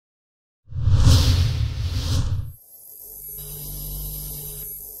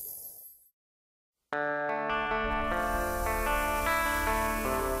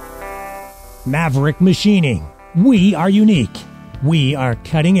Maverick Machining. We are unique. We are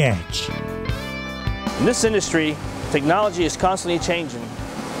cutting edge. In this industry, technology is constantly changing,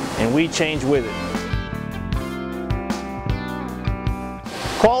 and we change with it.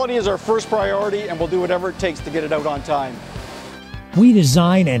 Quality is our first priority, and we'll do whatever it takes to get it out on time. We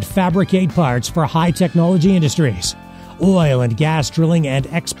design and fabricate parts for high-technology industries, oil and gas drilling and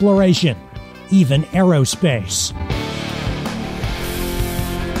exploration, even aerospace.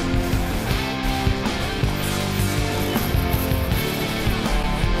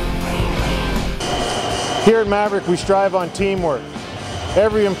 Here at Maverick, we strive on teamwork.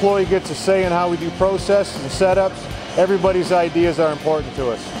 Every employee gets a say in how we do process and setups. Everybody's ideas are important to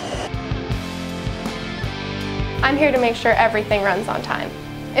us. I'm here to make sure everything runs on time.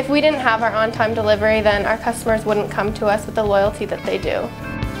 If we didn't have our on-time delivery, then our customers wouldn't come to us with the loyalty that they do.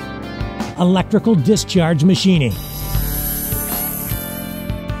 Electrical discharge machining.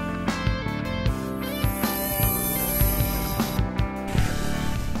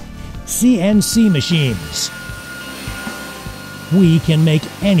 CNC machines. We can make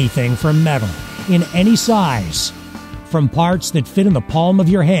anything from metal, in any size. From parts that fit in the palm of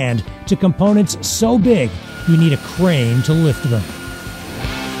your hand to components so big you need a crane to lift them.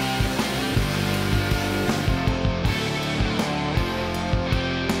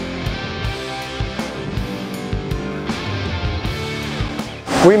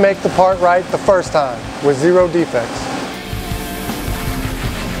 We make the part right the first time with 0 defects.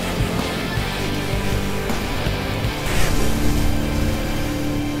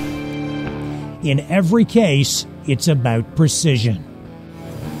 In every case, it's about precision.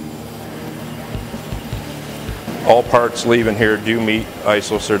 All parts leaving here do meet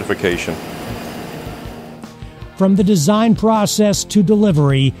ISO certification. From the design process to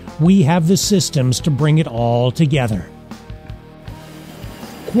delivery, we have the systems to bring it all together.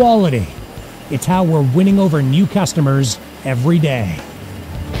 Quality. It's how we're winning over new customers every day.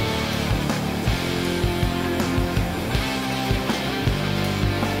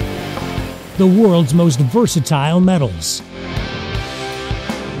 The world's most versatile metals.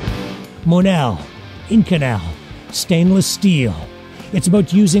 Monel, Inconel, stainless steel. It's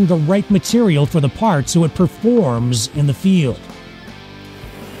about using the right material for the part so it performs in the field.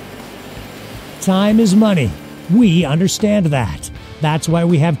 Time is money. We understand that. That's why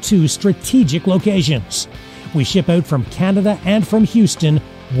we have 2 strategic locations. We ship out from Canada and from Houston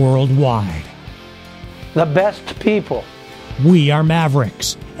worldwide. The best people. We are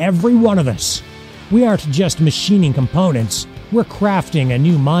Mavericks, every one of us. We aren't just machining components, we're crafting a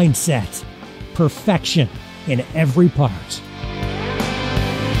new mindset. Perfection in every part.